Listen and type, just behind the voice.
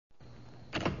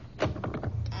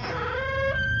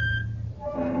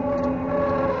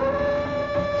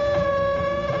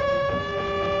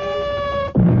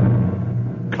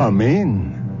Come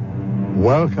in.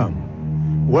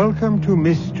 Welcome. Welcome to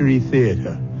Mystery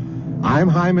Theater. I'm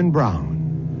Hyman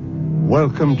Brown.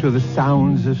 Welcome to the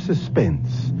sounds of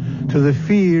suspense, to the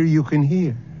fear you can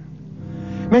hear.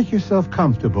 Make yourself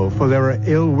comfortable, for there are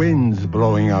ill winds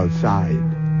blowing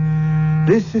outside.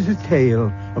 This is a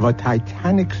tale of a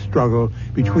titanic struggle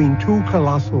between two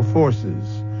colossal forces,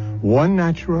 one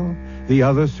natural, the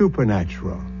other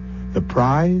supernatural. The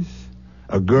prize,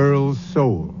 a girl's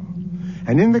soul.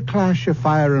 And in the clash of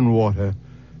fire and water,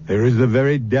 there is the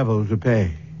very devil to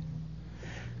pay.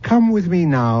 Come with me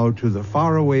now to the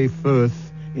faraway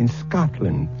Firth in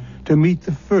Scotland to meet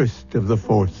the first of the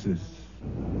forces.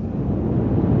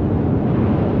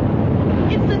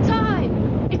 It's the tide.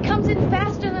 It comes in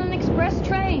faster than an express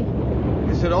train.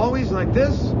 Is it always like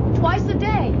this? Twice a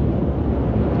day.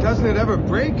 Doesn't it ever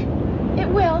break? It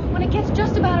will when it gets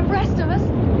just about abreast of us.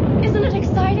 Isn't it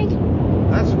exciting?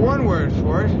 That's one word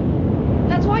for it.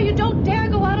 That's why you don't dare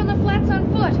go out on the flats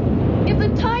on foot. If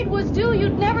the tide was due,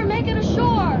 you'd never make it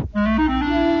ashore.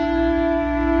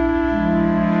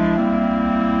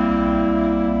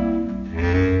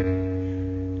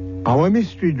 Our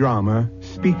mystery drama,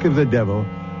 Speak of the Devil,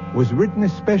 was written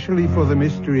especially for the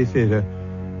Mystery Theater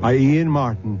by Ian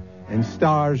Martin and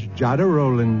stars Jada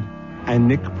Rowland and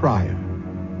Nick Pryor.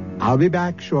 I'll be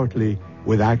back shortly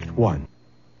with Act 1.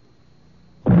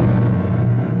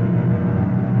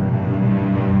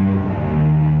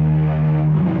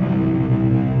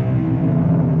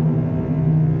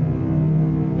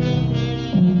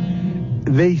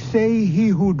 They say he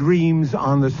who dreams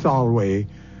on the Solway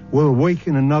will wake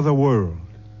in another world.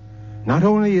 Not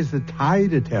only is the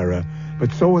tide a terror,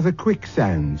 but so are the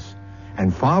quicksands.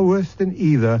 And far worse than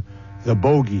either, the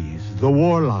bogies, the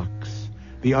warlocks,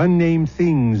 the unnamed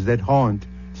things that haunt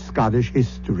Scottish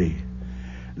history.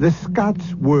 The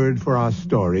Scots word for our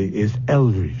story is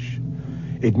eldritch.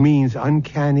 It means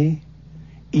uncanny,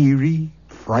 eerie,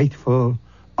 frightful,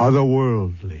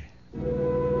 otherworldly.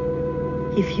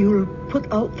 If you'll put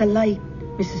out the light,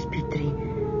 Mrs. Petrie.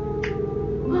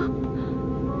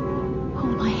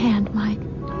 Hold my hand, Mike.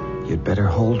 You'd better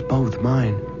hold both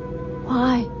mine.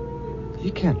 Why?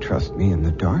 You can't trust me in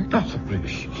the dark.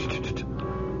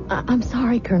 I'm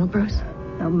sorry, Colonel Bruce.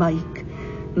 Now, Mike,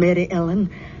 Mary Ellen,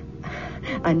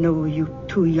 I know you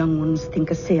two young ones think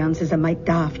a seance is a mite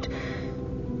daft,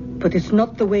 but it's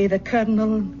not the way the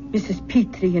Colonel, Mrs.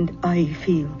 Petrie, and I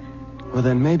feel. Well,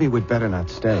 then maybe we'd better not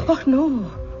stay. Oh, no.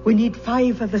 We need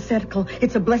 5 of the circle.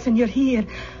 It's a blessing you're here.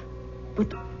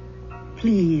 But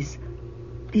please,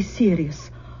 be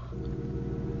serious.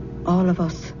 All of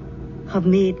us have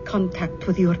made contact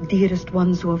with your dearest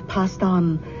ones who have passed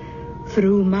on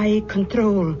through my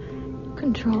control.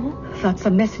 Control? That's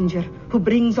a messenger who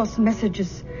brings us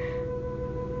messages.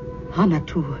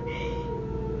 Hanatu.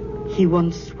 He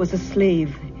once was a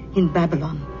slave in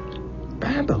Babylon.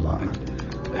 Babylon?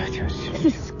 This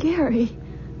is scary.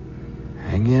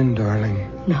 Hang in, darling.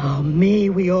 Now, may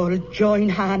we all join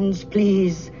hands,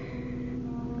 please?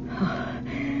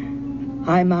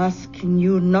 I'm asking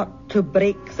you not to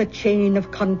break the chain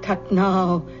of contact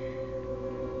now.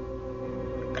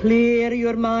 Clear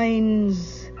your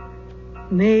minds.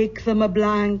 Make them a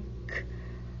blank.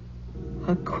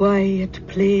 A quiet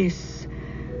place.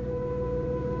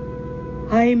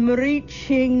 I'm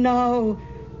reaching now.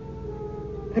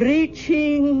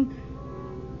 Reaching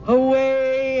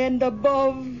away and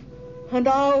above and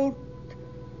out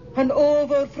and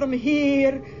over from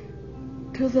here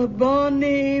to the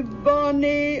bonny,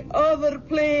 bonny other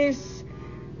place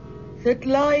that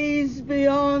lies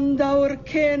beyond our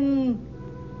ken.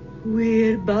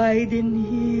 We're biding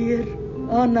here,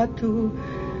 Anatu,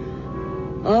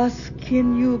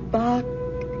 asking you back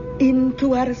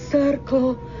into our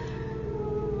circle.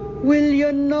 Will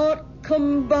you not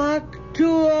come back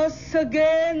to us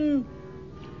again?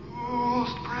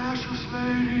 Most precious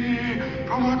lady,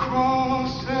 from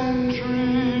across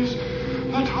centuries,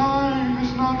 the time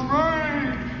is not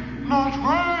right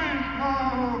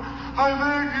now. I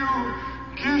beg you,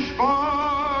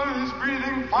 Kishbar is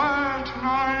breathing fire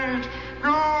tonight.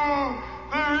 Go,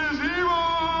 there is evil.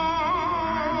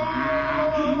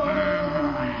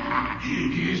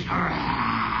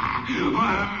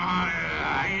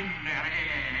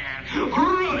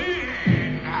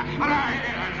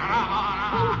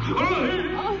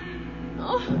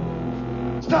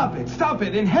 Stop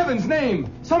it, in heaven's name.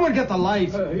 Someone get the light.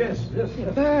 Yes.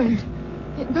 It burned.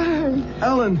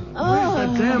 Ellen, where's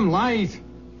that damn light?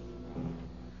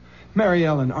 Mary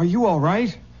Ellen, are you all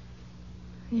right?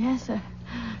 Yes, sir.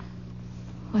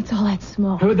 What's all that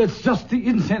smoke? Oh, that's just the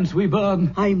incense we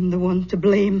burn. I'm the one to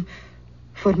blame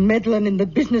for meddling in the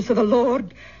business of the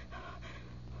Lord.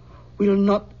 We'll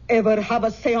not ever have a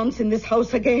seance in this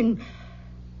house again.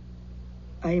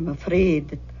 I'm afraid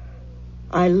that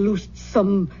I loosed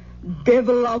some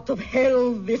devil out of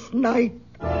hell this night.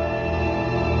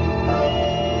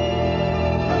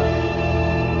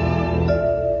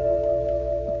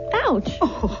 Ouch.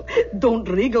 Oh, don't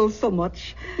wriggle so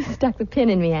much. You stuck the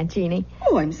pin in me, Aunt Jeannie.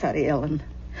 Oh, I'm sorry, Ellen.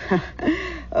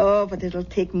 Oh, but it'll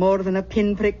take more than a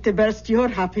pinprick to burst your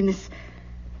happiness.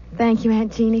 Thank you,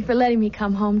 Aunt Jeannie, for letting me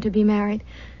come home to be married.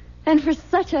 And for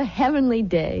such a heavenly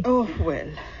day. Oh, well,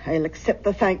 I'll accept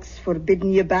the thanks for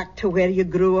bidding you back to where you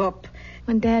grew up.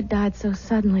 When Dad died so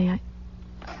suddenly,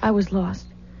 I was lost.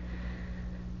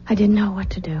 I didn't know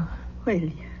what to do.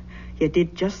 Well, you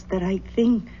did just the right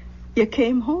thing. You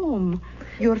came home.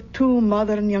 You're two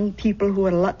modern young people who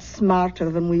are a lot smarter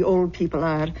than we old people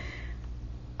are.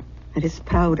 And as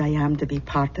proud I am to be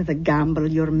part of the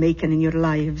gamble you're making in your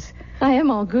lives. I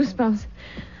am all goosebumps.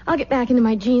 I'll get back into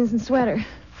my jeans and sweater.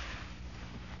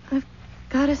 I've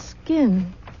got a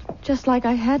skin, just like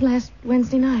I had last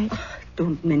Wednesday night. Oh,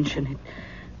 don't mention it.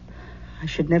 I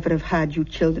should never have had you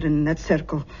children in that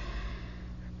circle.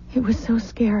 It was so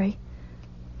scary.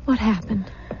 What happened?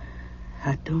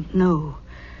 I don't know.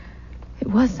 It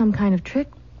was some kind of trick,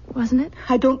 wasn't it?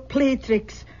 I don't play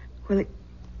tricks. Well,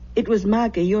 it was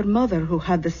Maggie, your mother, who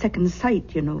had the second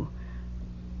sight, you know.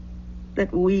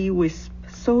 That wee wisp,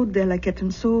 so delicate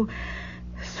and so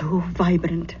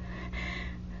vibrant.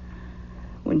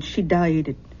 When she died,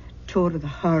 it tore the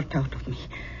heart out of me.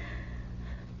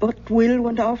 But Will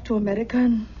went off to America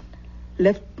and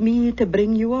left me to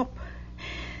bring you up.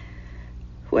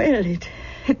 Well, it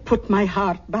put my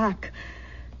heart back.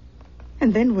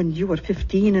 And then when you were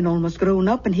 15 and almost grown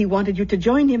up and he wanted you to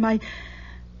join him,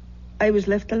 I was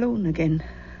left alone again.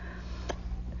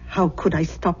 How could I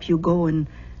stop you going?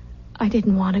 I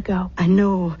didn't want to go. I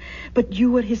know, but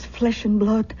you were his flesh and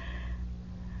blood.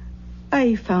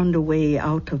 I found a way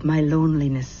out of my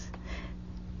loneliness.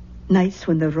 Nights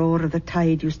when the roar of the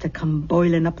tide used to come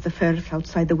boiling up the firth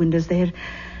outside the windows there,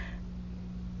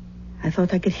 I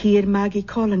thought I could hear Maggie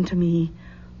calling to me.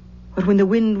 Or when the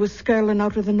wind was skirling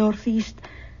out of the northeast,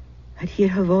 I'd hear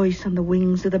her voice on the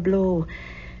wings of the blow.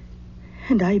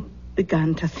 And I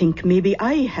began to think maybe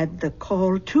I had the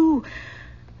call too.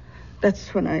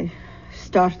 That's when I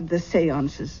started the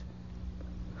seances.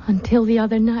 Until the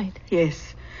other night?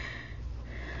 Yes.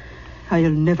 I'll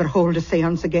never hold a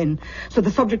seance again, so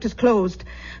the subject is closed.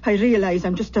 I realize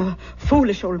I'm just a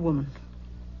foolish old woman.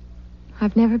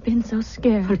 I've never been so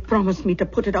scared. Well, promise me to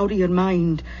put it out of your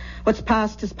mind. What's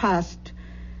past is past.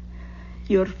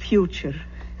 Your future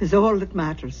is all that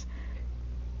matters.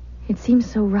 It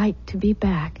seems so right to be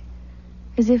back.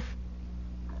 As if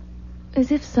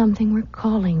something were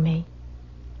calling me.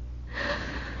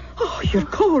 Oh, you're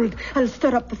cold. I'll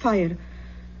stir up the fire.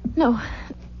 No,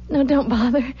 don't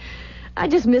bother. I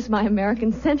just miss my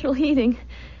American central heating.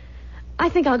 I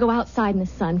think I'll go outside in the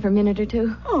sun for a minute or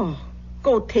two. Oh,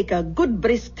 go take a good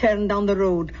brisk turn down the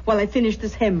road while I finish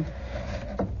this hem.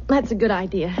 That's a good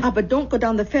idea. But don't go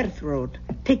down the Firth road.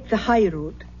 Take the high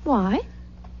road. Why?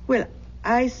 Well,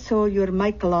 I saw your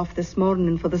Michael off this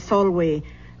morning for the Solway.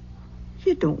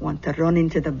 You don't want to run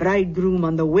into the bridegroom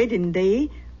on the wedding day.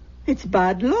 It's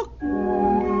bad luck.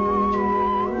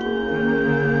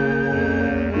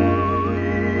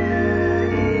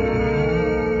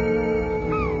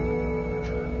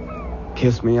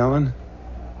 Kiss me, Ellen.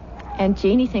 Aunt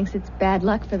Jeannie thinks it's bad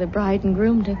luck for the bride and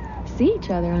groom to see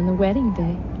each other on the wedding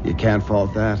day. You can't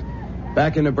fault that.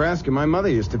 Back in Nebraska, my mother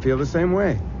used to feel the same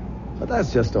way. But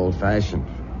that's just old-fashioned.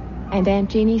 And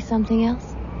Aunt Jeannie something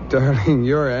else? Darling,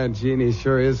 your Aunt Jeannie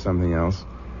sure is something else.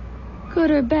 Good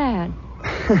or bad?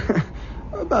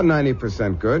 About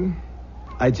 90% good.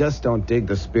 I just don't dig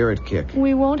the spirit kick.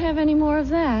 We won't have any more of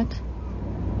that.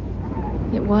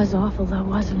 It was awful, though,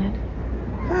 wasn't it?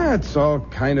 It's all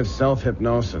kind of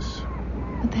self-hypnosis.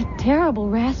 But that terrible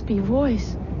raspy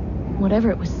voice, whatever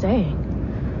it was saying.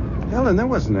 Ellen, there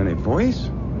wasn't any voice.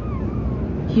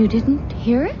 You didn't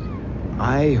hear it?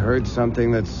 I heard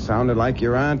something that sounded like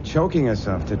your aunt choking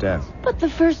herself to death. But the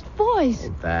first voice.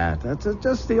 That's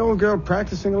just the old girl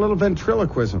practicing a little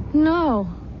ventriloquism. No,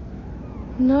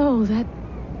 that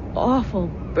awful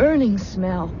burning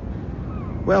smell.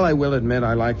 Well, I will admit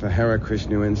I like the Hare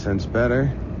Krishna incense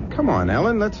better. Come on,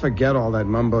 Ellen, let's forget all that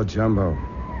mumbo-jumbo.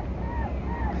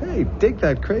 Hey, dig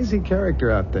that crazy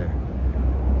character out there.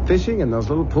 Fishing in those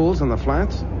little pools on the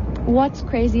flats. What's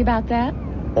crazy about that?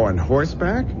 On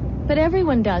horseback? But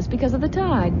everyone does because of the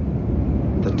tide.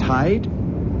 The tide?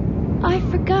 I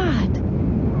forgot.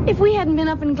 If we hadn't been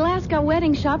up in Glasgow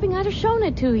wedding shopping, I'd have shown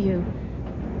it to you.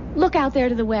 Look out there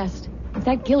to the west. If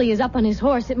that Gilly is up on his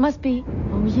horse, it must be...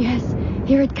 Oh, yes.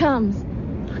 Here it comes.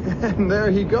 And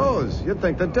there he goes. You'd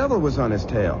think the devil was on his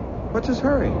tail. What's his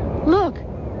hurry? Look,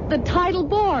 the tidal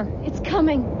bore. It's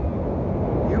coming.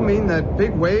 You mean that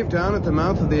big wave down at the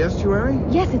mouth of the estuary?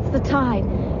 Yes, it's the tide.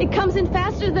 It comes in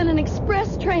faster than an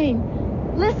express train.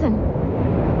 Listen.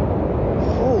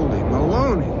 Holy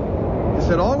Maloney. Is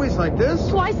it always like this?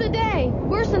 Twice a day.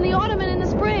 Worse in the autumn and in the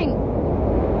spring.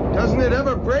 Doesn't it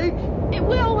ever break? It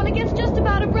will when it gets just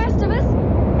about abreast of us.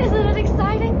 Isn't it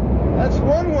exciting? That's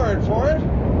one word for it.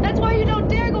 That's why you don't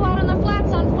dare go out on the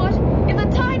flats on foot. If the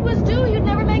tide was due, you'd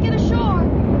never make it ashore.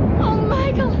 Oh,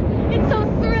 Michael, it's so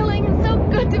thrilling and so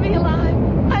good to be alive.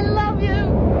 I love you.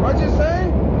 What'd you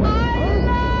say? I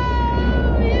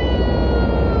love you.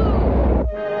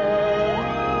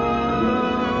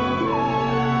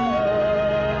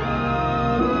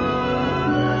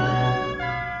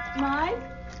 Mike?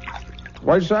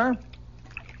 What, sir?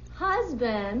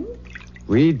 Husband?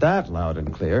 Read that loud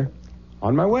and clear.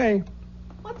 On my way.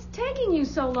 What's taking you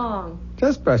so long?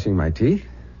 Just brushing my teeth.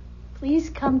 Please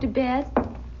come to bed.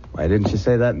 Why didn't you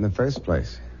say that in the first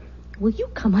place? Will you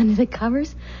come under the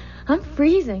covers? I'm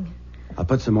freezing. I'll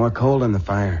put some more coal in the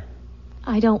fire.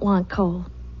 I don't want coal.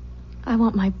 I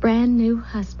want my brand new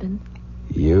husband.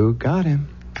 You got him.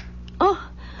 Oh,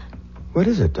 What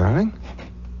is it, darling?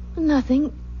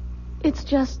 nothing. It's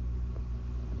just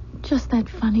that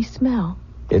funny smell.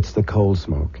 It's the coal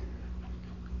smoke.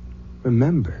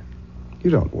 Remember, you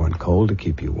don't want coal to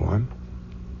keep you warm.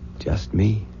 Just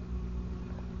me.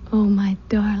 Oh, my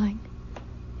darling.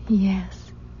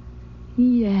 Yes.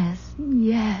 Yes,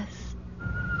 yes.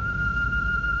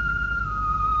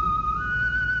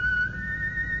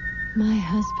 My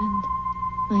husband.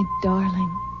 My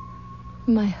darling.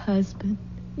 My husband.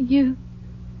 You.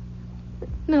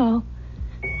 No.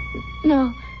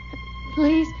 No.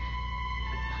 Please.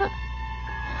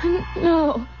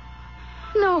 No.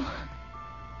 No.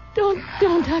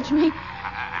 Don't touch me.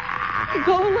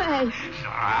 Go away.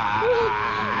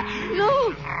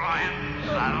 No.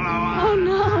 Oh,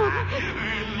 no.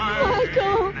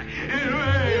 Michael.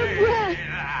 Your breath.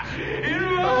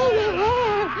 Oh, the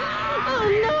hair. Oh,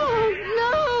 no.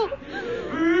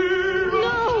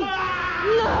 No.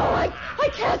 No. I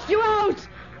cast you out.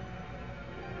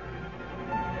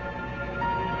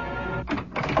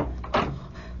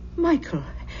 Michael,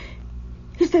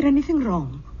 is there anything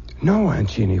wrong? No, Aunt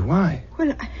Jeannie, why?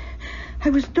 Well, I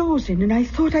was dozing and I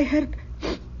thought I heard...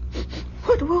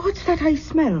 What's that I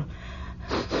smell?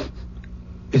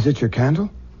 Is it your candle?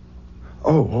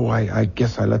 Oh, I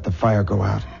guess I let the fire go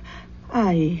out.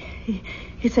 Aye,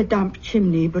 it's a damp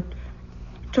chimney, but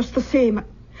just the same...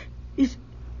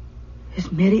 Is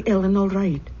Mary Ellen all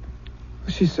right?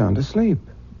 She's sound asleep.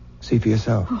 See for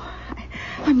yourself. Oh,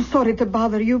 I'm sorry to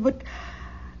bother you, but...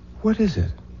 What is it?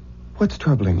 What's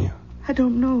troubling you? I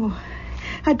don't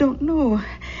know.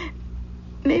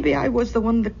 Maybe I was the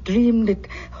one that dreamed it.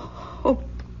 Oh,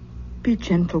 be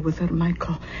gentle with her,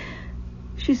 Michael.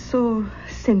 She's so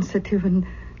sensitive and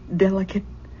delicate.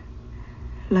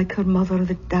 Like her mother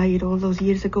that died all those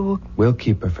years ago. We'll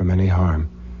keep her from any harm.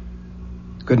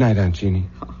 Good night, Aunt Jeannie.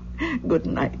 Oh, good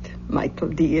night, Michael,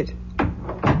 dear.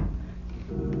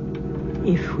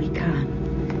 If we can.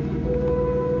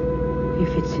 If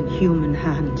it's in human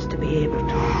hands to be able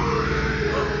to.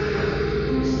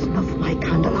 Snuff my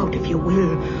candle out if you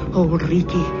will, old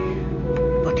Ricky.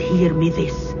 But hear me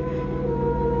this.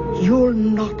 You'll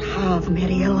not have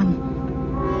Mary Ellen.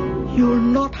 You'll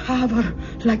not have her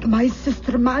like my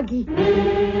sister Maggie.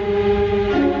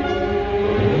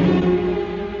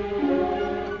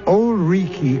 Old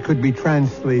Ricky could be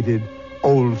translated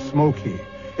Old Smoky.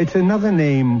 It's another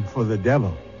name for the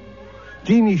devil.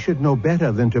 Jeannie should know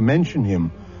better than to mention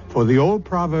him, for the old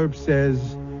proverb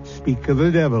says, speak of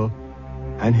the devil,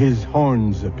 and his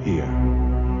horns appear.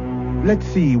 Let's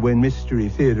see when Mystery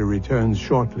Theater returns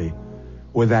shortly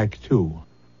with Act 2.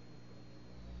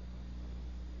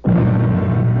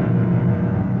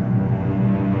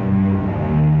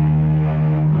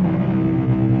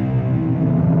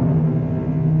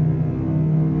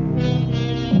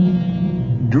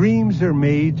 Dreams are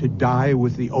made to die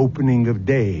with the opening of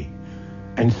day,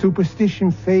 and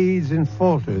superstition fades and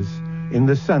falters in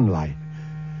the sunlight.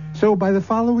 So by the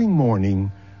following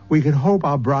morning, we could hope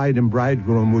our bride and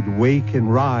bridegroom would wake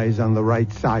and rise on the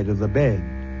right side of the bed.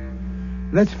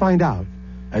 Let's find out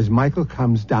as Michael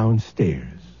comes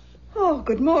downstairs. Oh,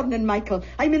 good morning, Michael.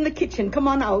 I'm in the kitchen. Come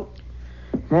on out.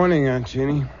 Morning, Aunt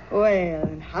Jeannie. Well,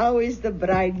 how is the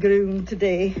bridegroom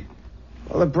today?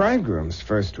 Well, the bridegroom's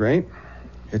first rate.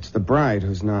 It's the bride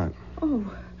who's not. Oh,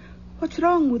 what's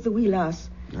wrong with the wee lass?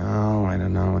 Oh, I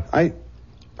don't know. I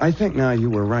I think now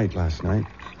you were right last night.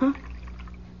 Huh?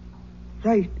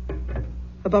 Right.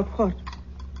 About what?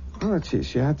 Oh,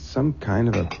 she had some kind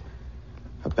of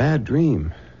a bad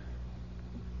dream.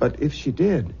 But if she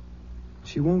did,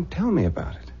 she won't tell me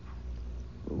about it.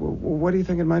 What do you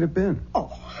think it might have been?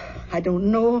 Oh, I don't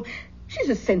know. She's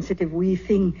a sensitive wee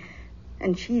thing.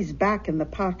 And she's back in the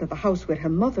part of the house where her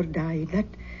mother died.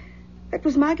 That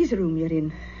was Maggie's room you're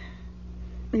in.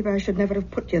 Maybe I should never have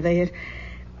put you there.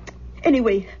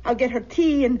 Anyway, I'll get her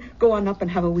tea and go on up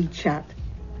and have a wee chat.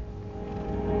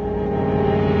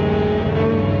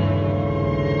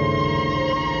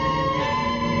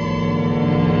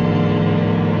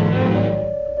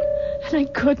 And I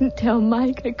couldn't tell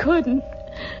Mike. I couldn't.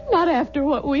 Not after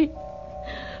my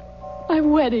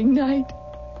wedding night.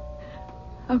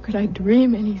 How could I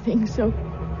dream anything so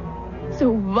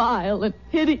vile and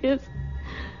hideous?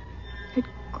 That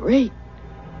great,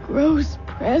 gross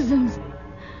presence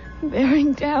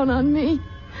bearing down on me.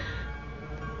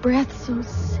 Breath so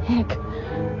sick.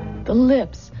 The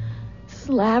lips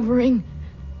slavering.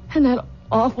 And that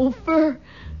awful fur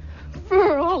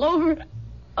all over.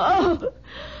 Oh!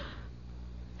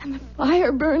 And the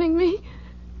fire burning me.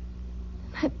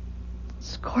 That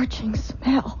scorching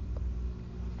smell.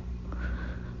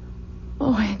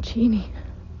 Oh, Aunt Jeannie.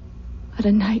 What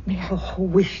a nightmare. Oh,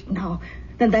 wished now.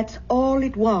 Then that's all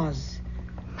it was.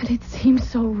 But it seems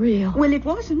so real. Well, it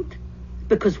wasn't.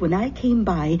 Because when I came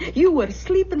by, you were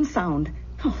sleeping sound.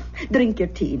 Oh, drink your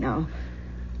tea now.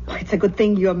 Oh, it's a good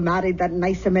thing you married that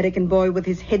nice American boy with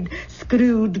his head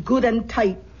screwed good and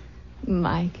tight.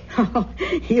 Mike.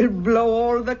 He'll blow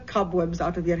all the cobwebs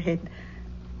out of your head.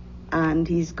 And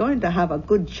he's going to have a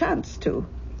good chance, too.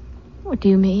 What do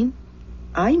you mean?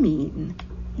 I mean,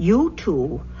 you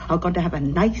two are going to have a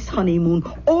nice honeymoon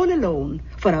all alone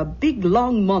for a big,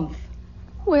 long month.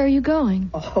 Where are you going?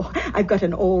 Oh, I've got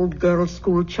an old girls'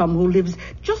 school chum who lives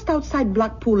just outside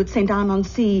Blackpool at St.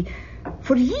 Anne-on-Sea.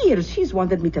 For years, she's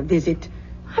wanted me to visit.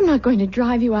 I'm not going to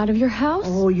drive you out of your house.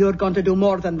 Oh, you're going to do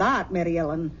more than that, Mary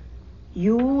Ellen.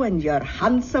 You and your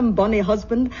handsome, bonny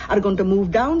husband are going to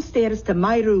move downstairs to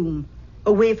my room,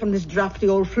 away from this drafty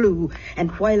old flue.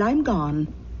 And while I'm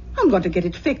gone, I'm going to get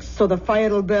it fixed so the fire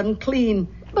will burn clean.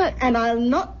 But... And I'll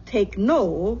not take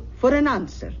no for an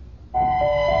answer.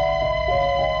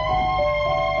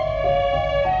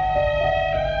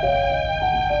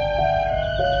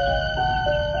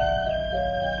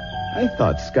 I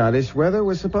thought Scottish weather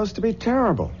was supposed to be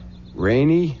terrible.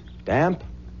 Rainy, damp,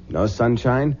 no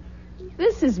sunshine.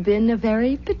 This has been a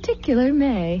very particular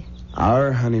May.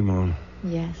 Our honeymoon.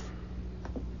 Yes.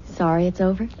 Sorry it's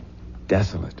over?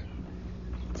 Desolate.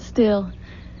 Still,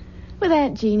 with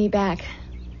Aunt Jeannie back,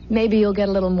 maybe you'll get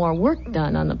a little more work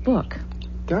done on the book.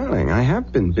 Darling, I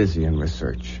have been busy in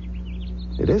research.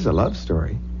 It is a love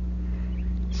story.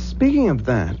 Speaking of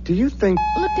that, do you think...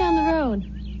 Look down the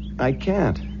road. I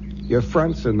can't. Your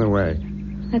front's in the way.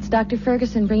 That's Dr.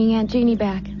 Ferguson bringing Aunt Jeannie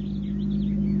back.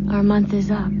 Our month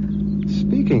is up.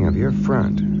 Speaking of your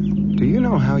front, do you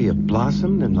know how you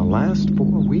blossomed in the last 4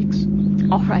 weeks?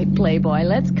 All right, Playboy,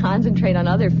 let's concentrate on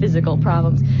other physical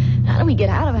problems. How do we get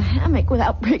out of a hammock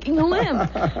without breaking a limb?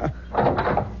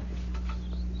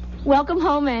 Welcome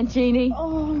home, Aunt Jeannie.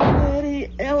 Oh,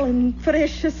 Mary Ellen,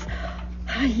 precious.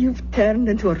 You've turned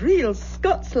into a real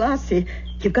Scots lassie.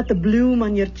 You've got the bloom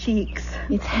on your cheeks.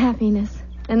 It's happiness.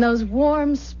 And those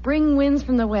warm spring winds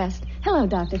from the west. Hello,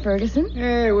 Dr. Ferguson.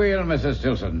 Hey, well, Mrs.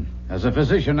 Tilson. As a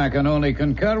physician, I can only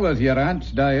concur with your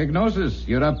aunt's diagnosis.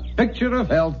 You're a picture of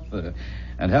health.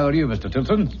 And how are you, Mr.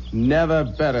 Tilson? Never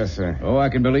better, sir. Oh, I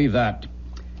can believe that.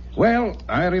 Well,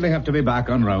 I really have to be back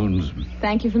on rounds.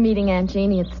 Thank you for meeting Aunt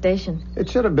Jeannie at the station. It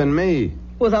should have been me.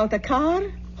 Without a car?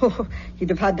 Oh, you'd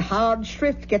have had hard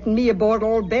shrift getting me aboard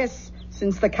Old Bess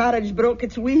since the carriage broke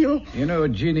its wheel. You know,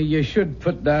 Jeannie, you should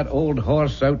put that old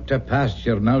horse out to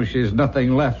pasture now she's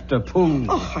nothing left to pull.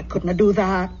 Oh, I couldn't do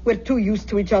that. We're too used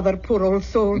to each other, poor old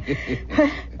soul.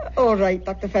 All right,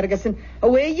 Dr. Ferguson.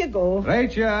 Away you go.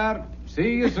 Right you are.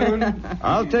 See you soon.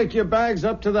 I'll take your bags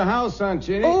up to the house, Aunt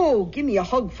Jeannie. Oh, give me a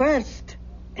hug first.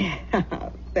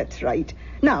 That's right.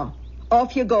 Now,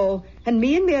 off you go. And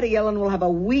me and Mary Ellen will have a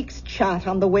week's chat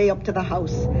on the way up to the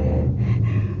house.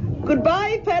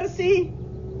 Goodbye, Percy.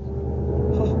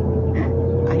 Oh,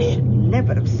 I should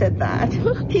never have said that.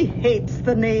 He hates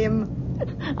the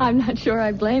name. I'm not sure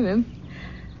I blame him.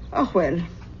 Oh, well,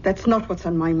 that's not what's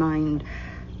on my mind.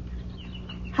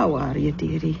 How are you,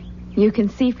 dearie? You can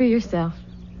see for yourself.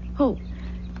 Oh,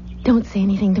 don't say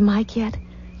anything to Mike yet.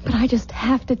 But I just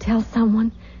have to tell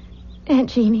someone. Aunt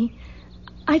Jeannie,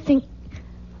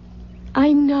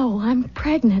 I know I'm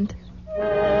pregnant.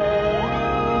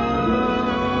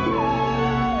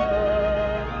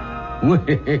 Well,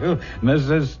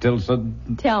 Mrs.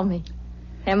 Stilson. Tell me,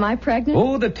 am I pregnant?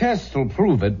 Oh, the test will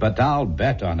prove it, but I'll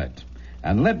bet on it.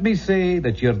 And let me say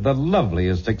that you're the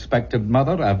loveliest expectant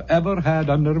mother I've ever had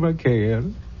under my care.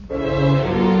 Well,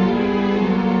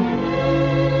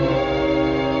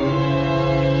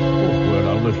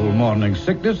 a little morning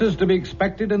sickness is to be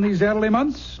expected in these early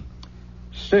months.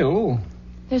 Still...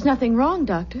 There's nothing wrong,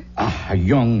 Doctor. A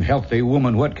young, healthy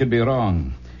woman, what could be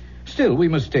wrong? Still, we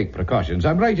must take precautions.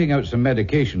 I'm writing out some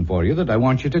medication for you that I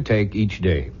want you to take each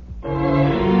day.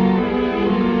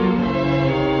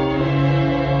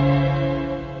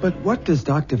 But what does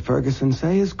Dr. Ferguson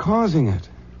say is causing it?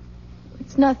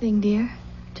 It's nothing, dear.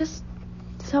 Just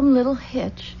some little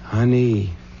hitch.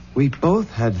 Honey, we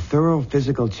both had thorough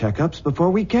physical checkups before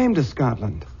we came to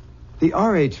Scotland. The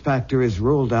RH factor is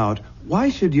ruled out. Why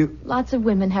should you... Lots of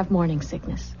women have morning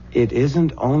sickness. It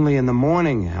isn't only in the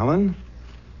morning, Helen.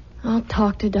 I'll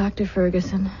talk to Dr.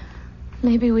 Ferguson.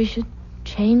 Maybe we should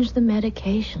change the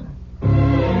medication.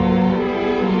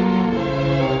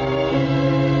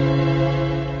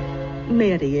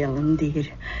 Mary Ellen, dear,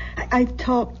 I've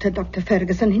talked to Dr.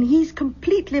 Ferguson, and he's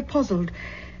completely puzzled.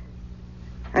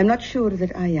 I'm not sure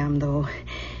that I am, though.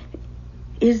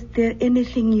 Is there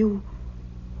anything you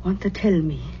want to tell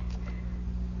me?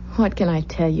 What can I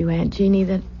tell you, Aunt Jeannie,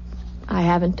 that I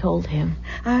haven't told him?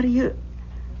 Are you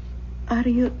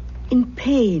in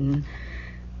pain?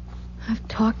 I've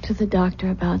talked to the doctor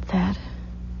about that.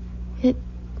 It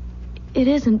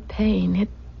isn't pain.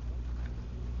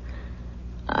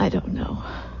 I don't know.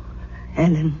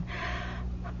 Ellen,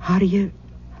 are you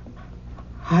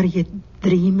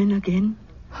dreaming again?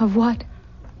 Of what?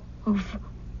 Of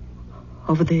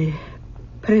the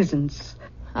presents.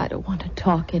 I don't want to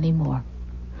talk anymore.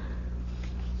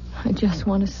 I just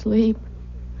want to sleep.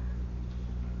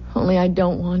 Only I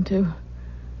don't want to.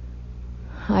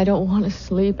 I don't want to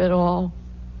sleep at all.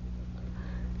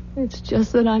 It's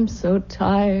just that I'm so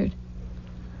tired.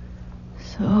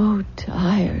 So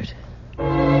tired.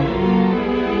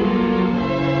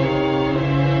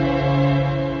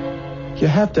 You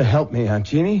have to help me, Aunt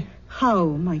Jeannie. How,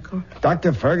 Michael?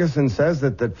 Dr. Ferguson says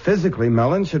that physically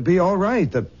Mellon should be all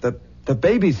right. The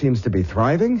baby seems to be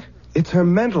thriving. It's her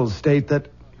mental state that...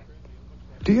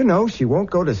 Do you know she won't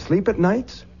go to sleep at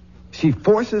nights? She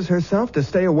forces herself to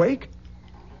stay awake?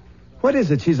 What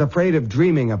is it she's afraid of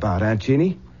dreaming about, Aunt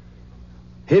Jeannie?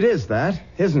 It is that,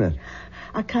 isn't it?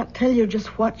 I can't tell you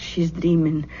just what she's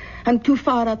dreaming. I'm too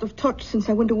far out of touch since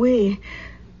I went away.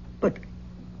 But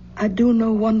I do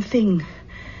know one thing.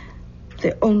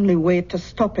 The only way to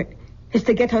stop it is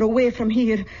to get her away from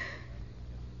here.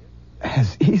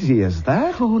 As easy as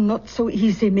that? Oh, not so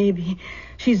easy, maybe.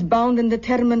 She's bound and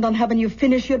determined on having you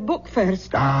finish your book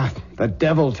first. Ah, the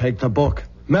devil take the book.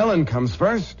 Mellon comes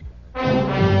first.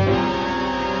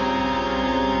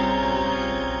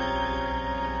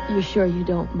 You sure you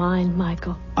don't mind,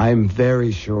 Michael? I'm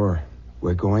very sure.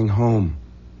 We're going home.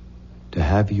 To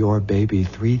have your baby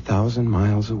 3,000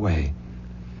 miles away.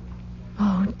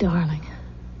 Oh, darling.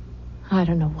 I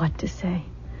don't know what to say.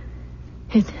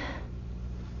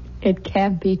 It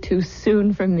can't be too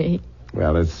soon for me.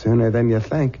 Well, it's sooner than you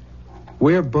think.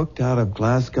 We're booked out of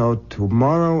Glasgow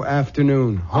tomorrow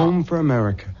afternoon, home for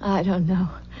America. I don't know.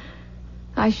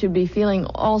 I should be feeling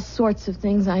all sorts of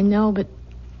things, I know, but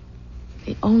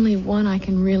the only one I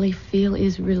can really feel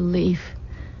is relief.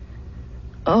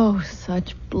 Oh,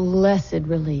 such blessed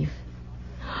relief.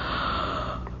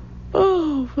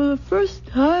 Oh, for the first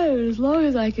time, as long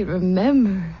as I can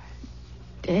remember,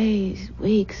 days,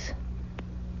 weeks,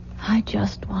 I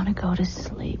just want to go to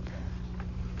sleep.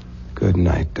 Good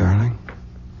night, darling.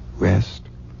 Rest.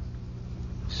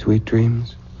 Sweet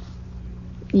dreams.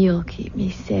 You'll keep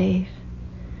me safe.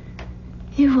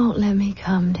 You won't let me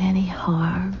come to any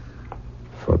harm.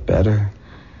 For better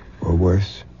or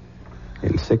worse,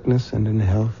 in sickness and in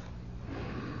health,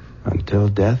 until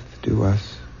death do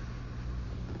us.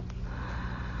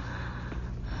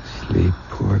 Sleep,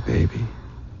 poor baby.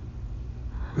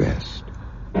 Rest.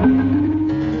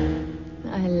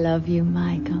 I love you,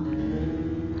 Michael.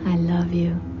 I love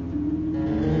you.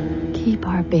 Keep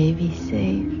our baby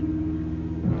safe.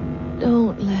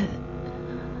 Don't let...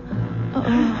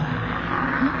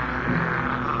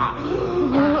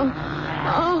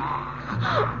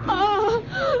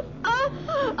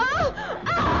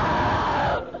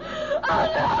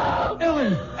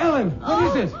 Ellen,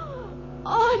 what is it? Oh,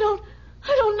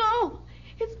 I don't know.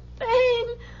 It's pain,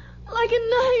 like a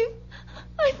knife.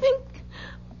 I think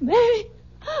maybe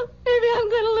I'm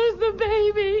going to lose the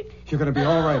baby. You're going to be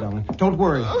all right, Ellen. Don't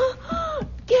worry.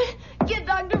 Get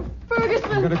Dr.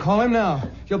 Ferguson. I'm going to call him now.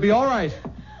 You'll be all right.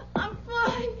 I'm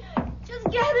fine. Just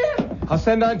get him. I'll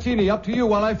send Aunt Jeannie up to you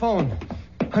while I phone.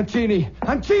 Aunt Jeannie!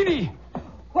 Aunt Jeannie!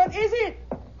 What is it?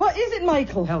 What is it,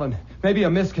 Michael? Helen, maybe a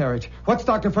miscarriage. What's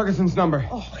Dr. Ferguson's number?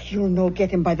 Oh, you'll no get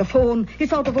him by the phone.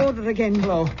 It's out of order again.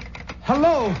 Hello?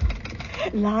 Hello?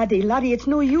 Laddie, it's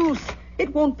no use.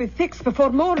 It won't be fixed before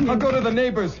morning. I'll go to the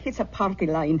neighbors. It's a party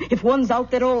line. If one's out,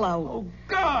 they're all out. Oh,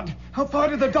 God! How far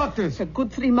to the doctors? It's a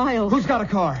good 3 miles. Who's got a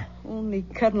car? Only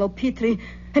Colonel Petrie,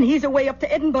 and he's away up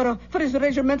to Edinburgh for his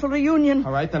regimental reunion.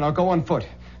 All right, then I'll go on foot.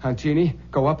 Aunt Jeannie,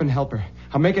 go up and help her.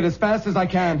 I'll make it as fast as I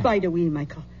can. By the wheel,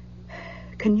 Michael.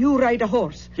 Can you ride a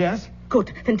horse? Yes?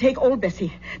 Good. Then take old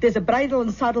Bessie. There's a bridle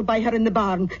and saddle by her in the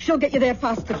barn. She'll get you there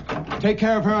faster. Take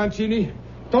care of her, Aunt Jeannie.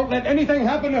 Don't let anything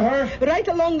happen to her. Right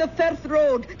along the Firth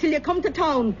Road till you come to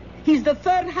town. He's the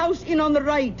 3rd house in on the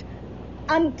right.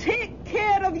 And take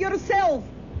care of yourself.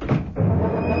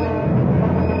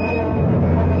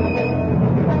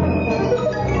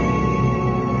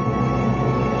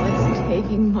 What's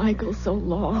taking Michael so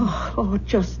long? Oh,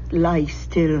 just lie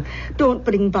still. Don't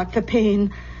bring back the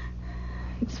pain.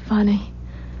 It's funny.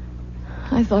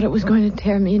 I thought it was going to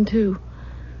tear me in two.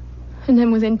 And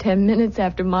then within 10 minutes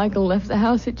after Michael left the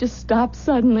house, it just stopped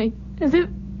suddenly. As if...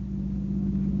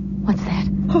 What's that?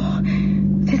 Oh,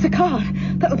 there's a car.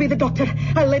 That'll be the doctor.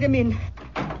 I'll let him in.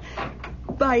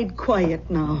 Bide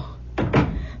quiet now.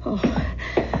 Oh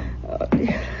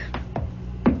dear.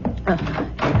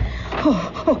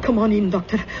 Oh, come on in,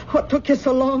 doctor. What took you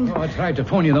so long? Oh, I tried to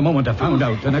phone you the moment I found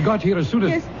out, and I got here as soon as...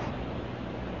 Yes.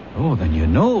 Oh, then you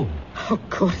know. Of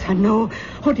course I know.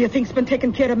 Who do you think's been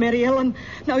taking care of Mary Ellen?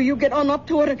 Now you get on up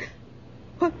to her and...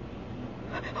 What?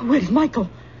 Where's Michael?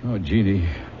 Oh, Jeannie,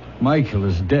 Michael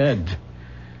is dead.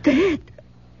 Dead?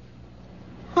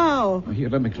 How? Here,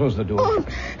 let me close the door. Oh.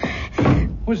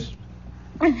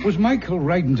 Was Michael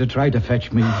riding to try to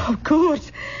fetch me? Of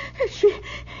course.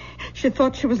 She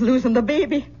thought she was losing the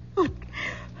baby.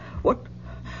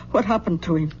 What happened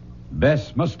to him?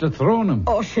 Bess must have thrown him.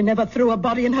 Oh, she never threw a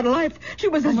body in her life. She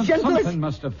was as gentle as... Something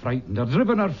must have frightened her,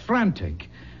 driven her frantic.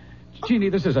 Jeannie,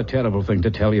 this is a terrible thing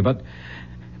to tell you,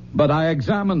 but I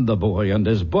examined the boy, and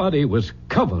his body was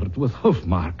covered with hoof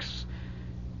marks.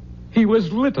 He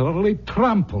was literally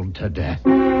trampled to death.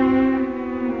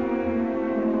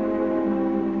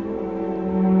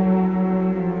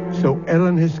 So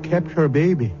Ellen has kept her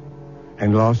baby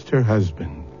and lost her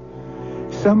husband.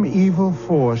 Some evil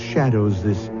force shadows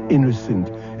this innocent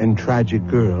and tragic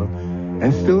girl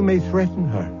and still may threaten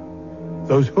her.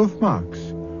 Those hoof marks,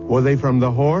 were they from the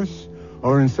horse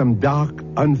or in some dark,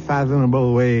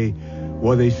 unfathomable way,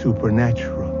 were they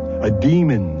supernatural, a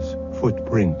demon's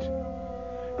footprint?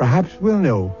 Perhaps we'll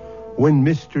know when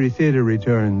Mystery Theater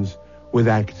returns with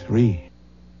Act 3.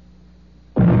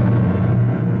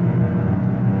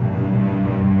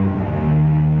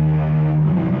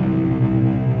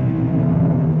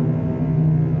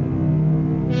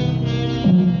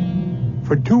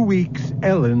 For 2 weeks,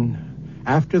 Ellen,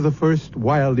 after the first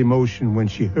wild emotion when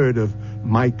she heard of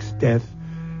Mike's death,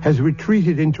 has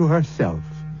retreated into herself,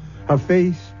 her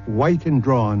face white and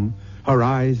drawn, her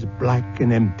eyes black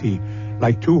and empty,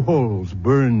 like 2 holes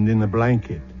burned in a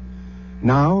blanket.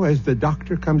 Now, as the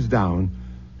doctor comes down,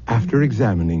 after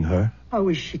examining her... How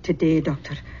is she today,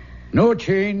 doctor? No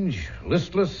change,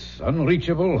 listless,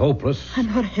 unreachable, hopeless. And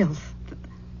her health?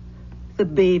 The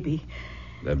baby?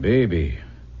 The baby...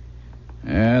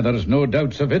 there's no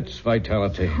doubts of its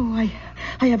vitality. Oh,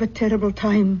 I have a terrible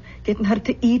time getting her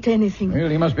to eat anything.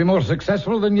 Well, you must be more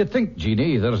successful than you think,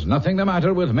 Jeannie. There's nothing the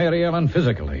matter with Mary Ellen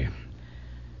physically.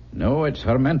 No, it's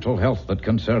her mental health that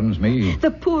concerns me. The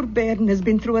poor bairn has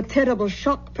been through a terrible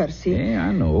shock, Percy. Yeah,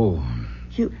 I know.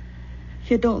 You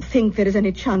don't think there is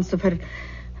any chance of her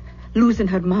losing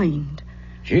her mind?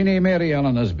 Jeannie, Mary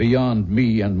Ellen is beyond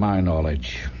me and my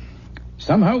knowledge.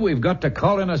 Somehow we've got to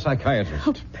call in a psychiatrist.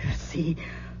 Oh, Percy,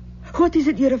 what is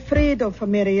it you're afraid of for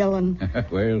Mary Ellen?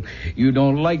 Well, you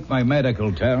don't like my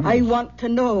medical terms. I want to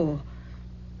know.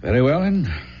 Very well,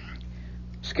 then.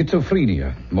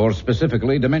 Schizophrenia, more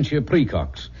specifically dementia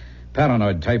precox.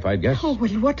 Paranoid type, I'd guess. Oh,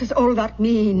 well, what does all that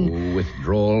mean?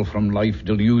 Withdrawal from life,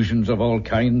 delusions of all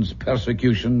kinds,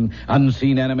 persecution,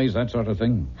 unseen enemies, that sort of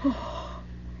thing. Oh,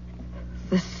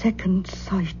 the second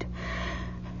sight.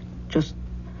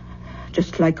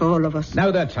 Just like all of us.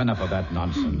 Now that's enough of that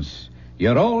nonsense.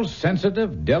 You're all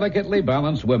sensitive, delicately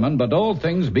balanced women, but all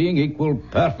things being equal,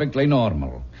 perfectly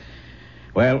normal.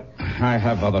 Well, I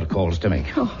have other calls to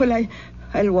make. Oh, well,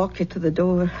 I'll walk you to the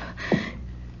door.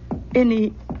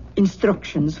 Any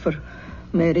instructions for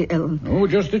Mary Ellen? Oh,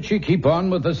 just that she keep on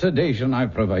with the sedation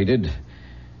I've provided.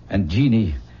 And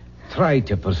Jeannie, try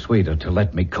to persuade her to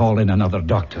let me call in another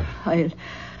doctor.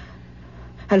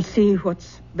 I'll see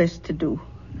what's best to do.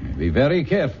 Be very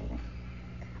careful.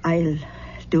 I'll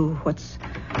do what's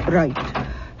right.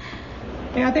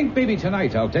 Hey, I think maybe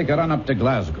tonight I'll take a run up to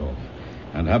Glasgow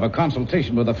and have a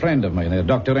consultation with a friend of mine there,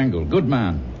 Dr. Engel. Good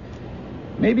man.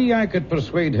 Maybe I could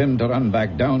persuade him to run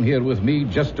back down here with me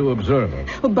just to observe her.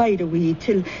 Oh, bide a wee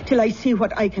till I see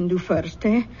what I can do first,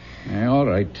 eh? All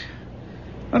right.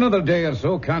 Another day or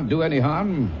so can't do any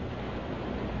harm.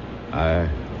 I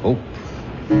hope.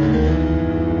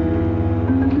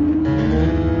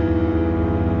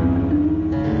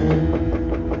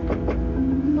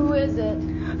 Who is it?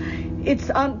 It's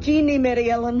Aunt Jeannie,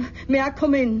 Mary Ellen. May I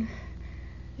come in?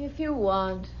 If you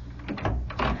want.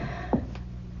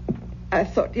 I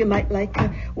thought you might like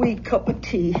a wee cup of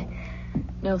tea.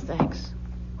 No, thanks.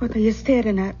 What are you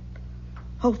staring at?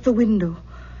 Out the window.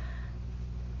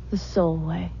 The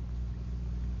Solway.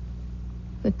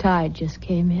 The tide just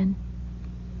came in.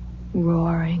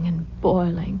 Roaring and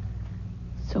boiling.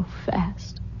 So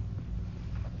fast.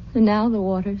 And now the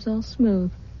water's all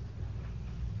smooth.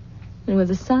 And with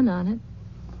the sun on it,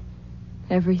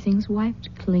 everything's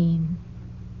wiped clean.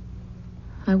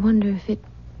 I wonder if it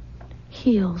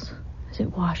heals as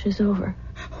it washes over.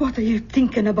 What are you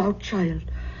thinking about, child?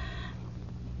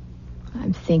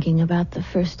 I'm thinking about the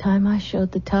first time I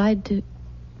showed the tide to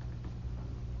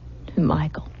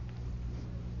Michael.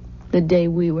 The day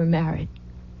we were married.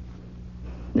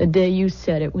 The day you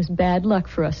said it was bad luck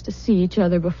for us to see each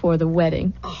other before the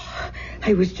wedding. Oh,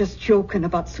 I was just joking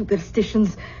about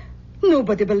superstitions.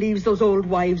 Nobody believes those old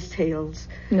wives' tales.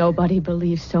 Nobody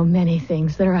believes so many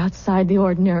things that are outside the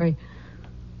ordinary.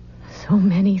 So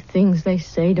many things they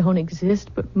say don't exist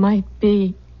but might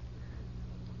be.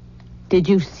 Did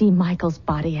you see Michael's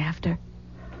body after?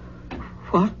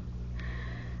 What?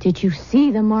 Did you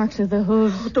see the marks of the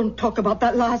hooves? Oh, don't talk about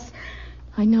that, lass.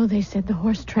 I know they said the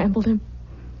horse trampled him.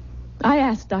 I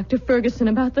asked Dr. Ferguson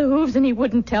about the hooves and he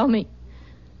wouldn't tell me.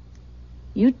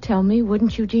 You'd tell me,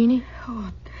 wouldn't you, Jeannie?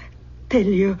 Oh, tell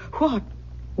you what?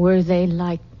 Were they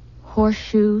like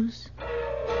horseshoes?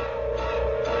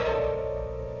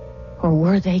 Or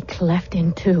were they cleft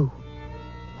in two?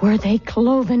 Were they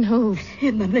cloven hooves?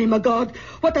 In the name of God,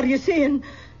 what are you saying?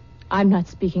 I'm not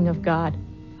speaking of God.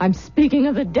 I'm speaking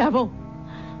of the devil.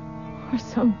 Or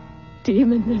some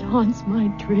demon that haunts my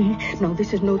dreams. Now,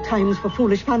 this is no time for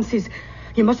foolish fancies.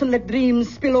 You mustn't let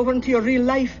dreams spill over into your real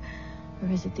life.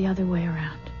 Or is it the other way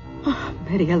around? Oh,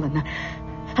 Mary Ellen,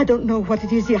 I don't know what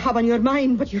it is you have on your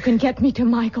mind, but... You can get me to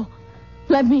Michael.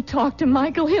 Let me talk to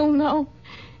Michael. He'll know.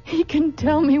 He can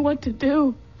tell me what to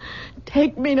do.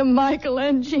 Take me to Michael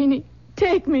and Jeannie.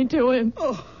 Take me to him.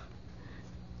 Oh,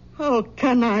 how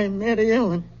can I, Mary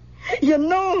Ellen? You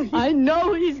know I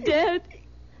know he's dead.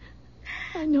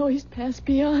 I know he's passed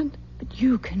beyond. But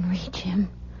you can reach him.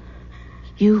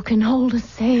 You can hold a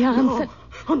seance. No.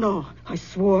 Oh, no. I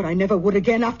swore I never would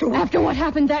again after... After what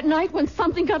happened that night when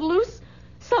something got loose?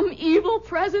 Some evil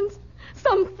presence?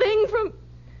 Something from...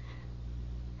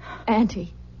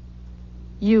 Auntie,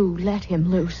 you let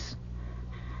him loose.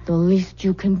 The least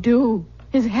you can do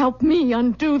is help me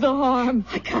undo the harm.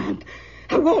 I can't.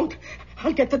 I won't.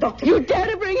 I'll get the doctor. You dare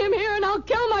to bring him here and I'll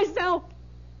kill myself.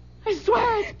 I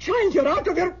swear it. Child, you're out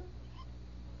of your...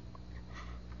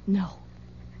 No.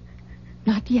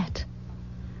 Not yet.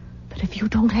 But if you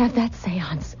don't have that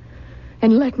seance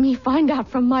and let me find out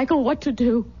from Michael what to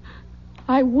do,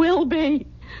 I will be.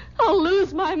 I'll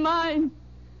lose my mind.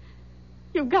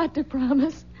 You've got to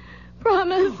promise.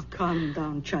 Promise. Oh, calm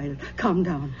down, child. Calm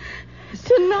down.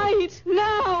 Tonight.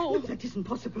 Now. No, that isn't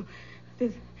possible.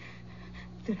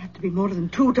 There have to be more than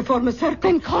two to form a circle.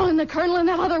 Then call in the colonel and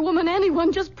that other woman,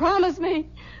 anyone. Just promise me.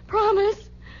 Promise.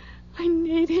 I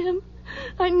need him.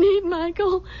 I need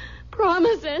Michael.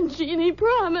 Promise, Aunt Jeannie,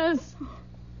 promise.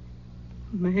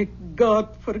 May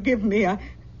God forgive me.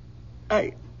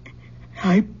 I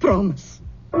promise.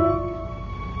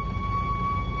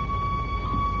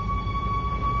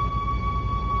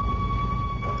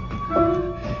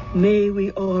 May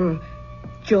we all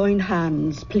join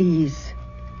hands, please.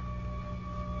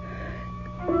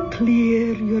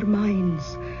 Clear your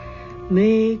minds.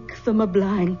 Make them a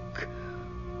blank,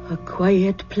 a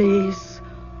quiet place,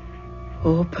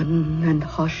 open and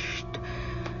hushed.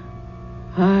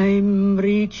 I'm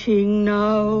reaching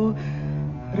now,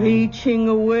 reaching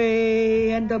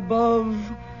away and above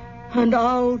and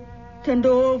out and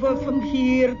over from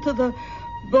here to the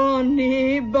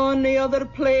bonny, bonny other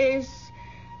place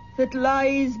that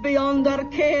lies beyond our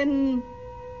ken.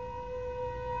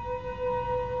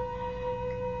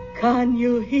 Can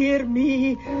you hear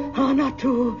me,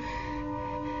 Anatu?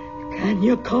 Can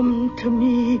you come to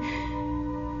me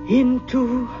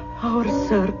into our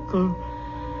circle?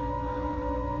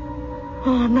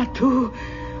 Oh, Natu,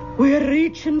 we're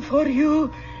reaching for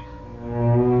you.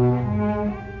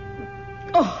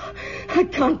 Oh, I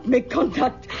can't make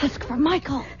contact. Ask for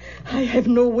Michael. I have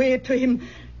no way to him.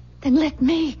 Then let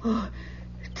me. Oh,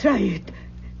 try it.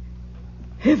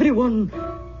 Everyone,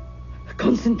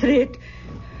 concentrate.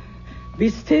 Be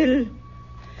still.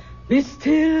 Be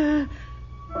still.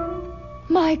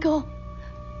 Michael.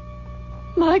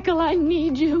 Michael, I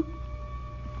need you.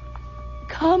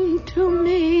 Come to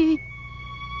me.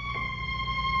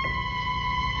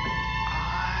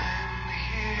 I'm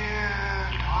here,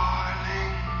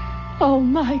 darling. Oh,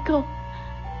 Michael,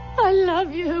 I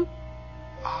love you.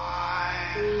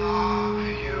 I love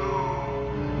you.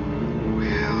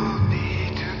 We'll be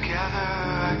together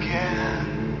again.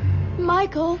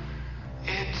 Michael.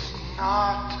 It's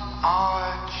not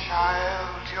our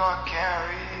child you're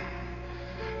carrying.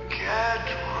 Get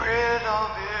rid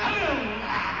of it.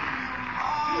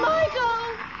 Michael!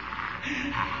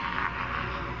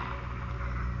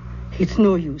 It's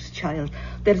no use, child.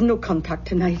 There's no contact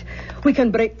tonight. We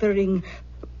can break the ring.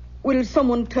 Will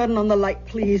someone turn on the light,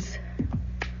 please?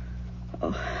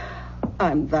 Oh,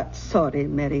 I'm that sorry,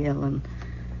 Mary Ellen.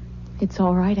 It's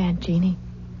all right, Aunt Jeannie.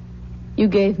 You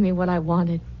gave me what I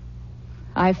wanted.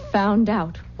 I found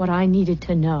out what I needed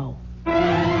to know.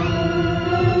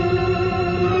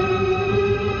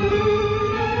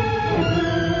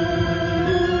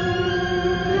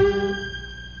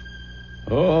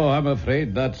 Oh, I'm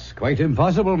afraid that's quite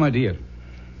impossible, my dear.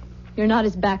 You're not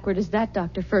as backward as that,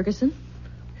 Dr. Ferguson.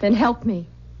 Then help me.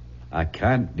 I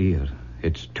can't, dear.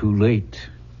 It's too late.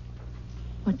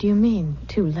 What do you mean,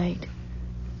 too late?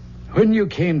 When you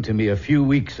came to me a few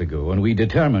weeks ago and we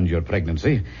determined your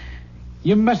pregnancy,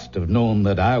 you must have known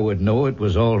that I would know it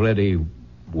was already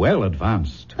well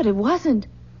advanced. But it wasn't.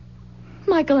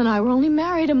 Michael and I were only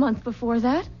married a month before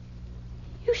that.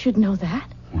 You should know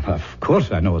that. Well, of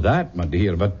course I know that, my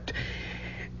dear, but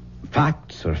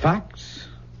facts are facts.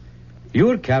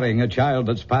 You're carrying a child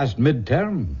that's past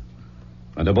midterm,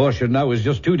 and abortion now is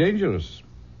just too dangerous.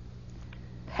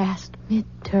 Past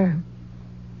midterm.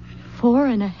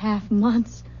 4.5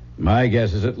 months. My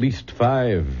guess is at least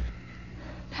 5.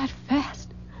 That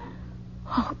fast?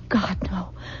 Oh, God,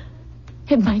 no.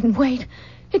 It mightn't wait.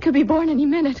 It could be born any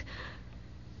minute.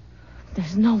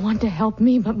 There's no one to help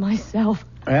me but myself.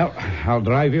 Well, I'll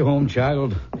drive you home,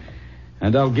 child,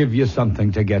 and I'll give you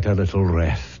something to get a little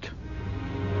rest.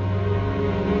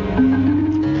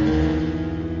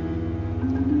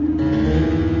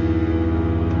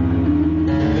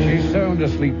 She's sound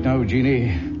asleep now,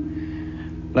 Jeannie.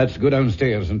 Let's go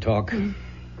downstairs and talk.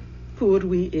 Poor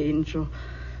wee angel.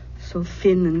 So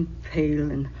thin and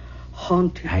pale and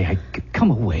haunted. Hey,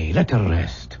 come away. Let her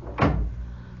rest.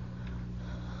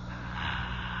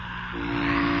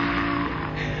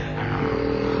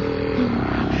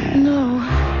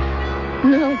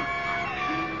 No.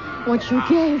 What you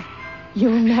gave,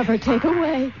 you'll never take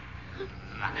away.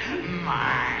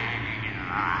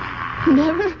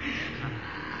 Never?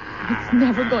 It's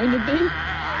never going to be.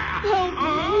 Help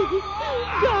me.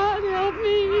 God, help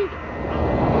me.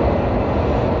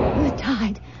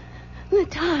 The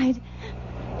tide.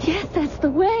 Yes, that's the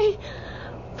way.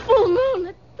 Full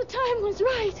moon. The time was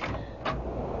right.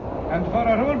 And for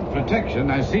our own protection,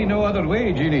 I see no other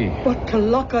way, Jeannie. But to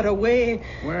lock her away.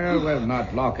 Well, we're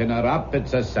not locking her up.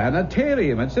 It's a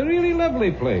sanitarium. It's a really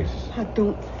lovely place. I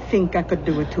don't think I could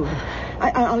do it to her.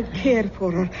 I'll care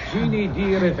for her. Jeannie,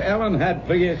 dear, if Ellen had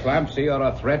preeclampsia or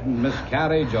a threatened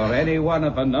miscarriage or any one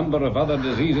of a number of other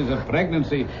diseases of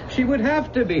pregnancy, she would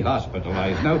have to be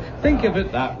hospitalized. Now, think of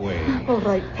it that way. All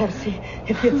right, Percy,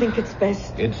 if you think it's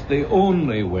best. It's the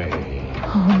only way.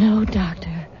 Oh, no, Doctor.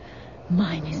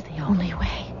 Mine is the only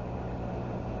way.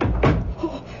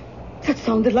 Oh, that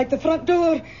sounded like the front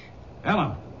door.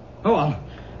 Ellen. Oh,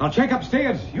 I'll check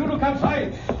upstairs. You look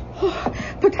outside. Oh,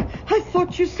 but I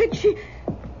thought you said she...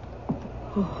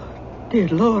 Oh, dear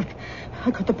Lord.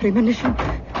 I got the premonition.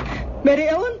 Mary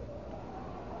Ellen?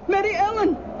 Mary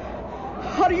Ellen!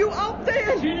 Are you out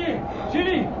there? Jeannie,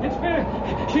 it's Mary.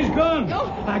 She's gone. No.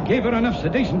 I gave her enough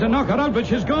sedation to knock her out, but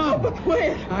she's gone. Oh, but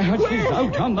where? She's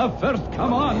out on the first.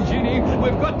 Come on, Jeannie.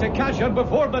 We've got to catch her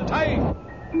before the time.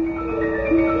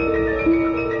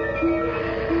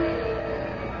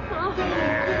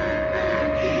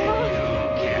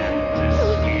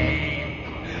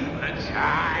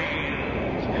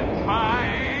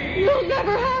 You'll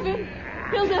never have him.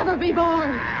 He'll never be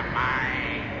born.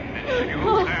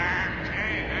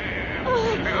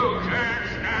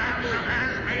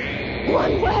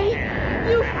 One way,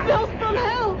 you filth from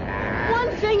hell.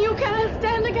 One thing you cannot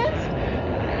stand against.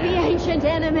 The ancient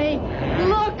enemy.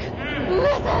 Look,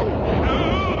 listen.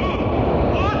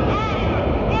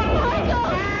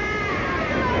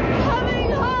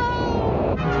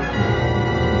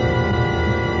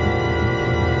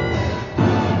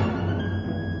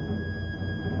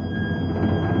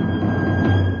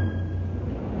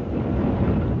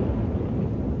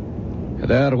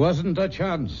 There wasn't a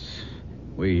chance.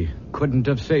 We couldn't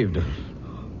have saved her.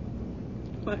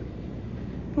 My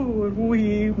poor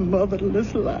wee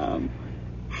motherless lamb.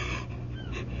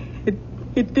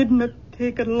 It did not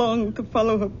take her long to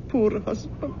follow her poor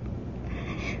husband.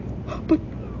 But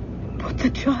the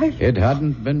child... It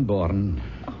hadn't been born,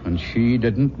 and she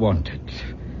didn't want it.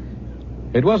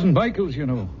 It wasn't Michael's, you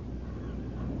know.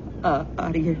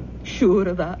 Are you sure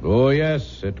of that? Oh,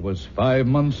 yes, it was 5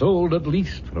 months old at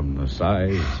least from the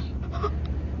size.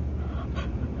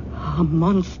 A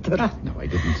monster. No, I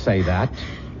didn't say that.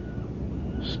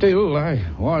 Still, I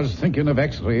was thinking of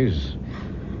x-rays.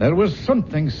 There was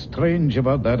something strange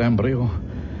about that embryo.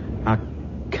 I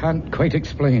can't quite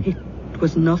explain. It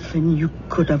was nothing you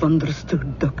could have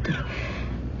understood, Doctor.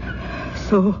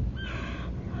 So,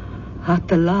 at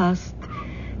the last,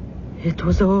 it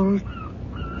was all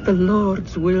the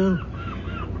Lord's will.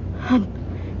 And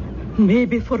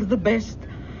maybe for the best.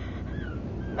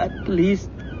 At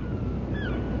least,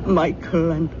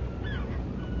 Michael and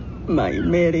my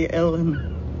Mary Ellen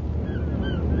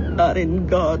are in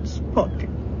God's pocket.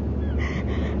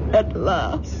 At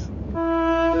last.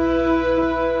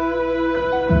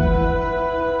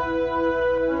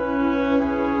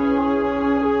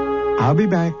 I'll be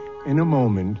back in a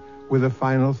moment with a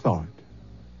final thought.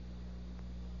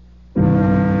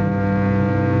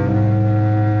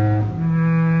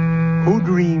 Who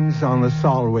dreams on the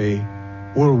Solway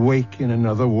will wake in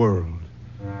another world.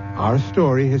 Our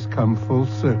story has come full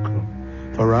circle.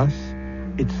 For us,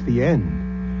 it's the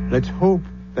end. Let's hope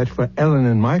that for Ellen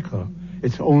and Michael,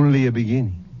 it's only a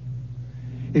beginning.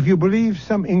 If you believe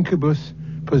some incubus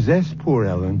possessed poor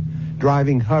Ellen,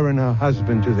 driving her and her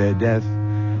husband to their death,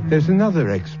 there's another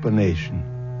explanation.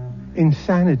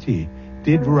 Insanity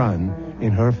did run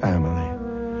in her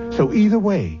family. So either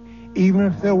way, even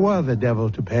if there were the devil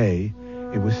to pay,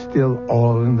 it was still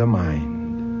all in the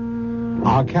mind.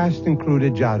 Our cast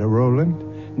included Jada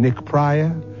Rowland, Nick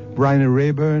Pryor, Bryna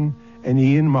Rayburn, and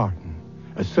Ian Martin.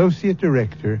 Associate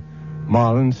Director,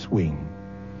 Marlon Swing.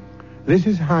 This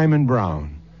is Hyman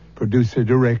Brown,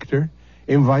 Producer-Director,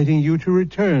 inviting you to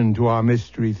return to our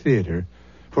Mystery Theater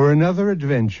for another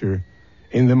adventure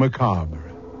in the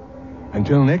macabre.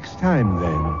 Until next time,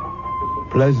 then,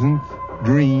 pleasant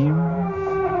dreams.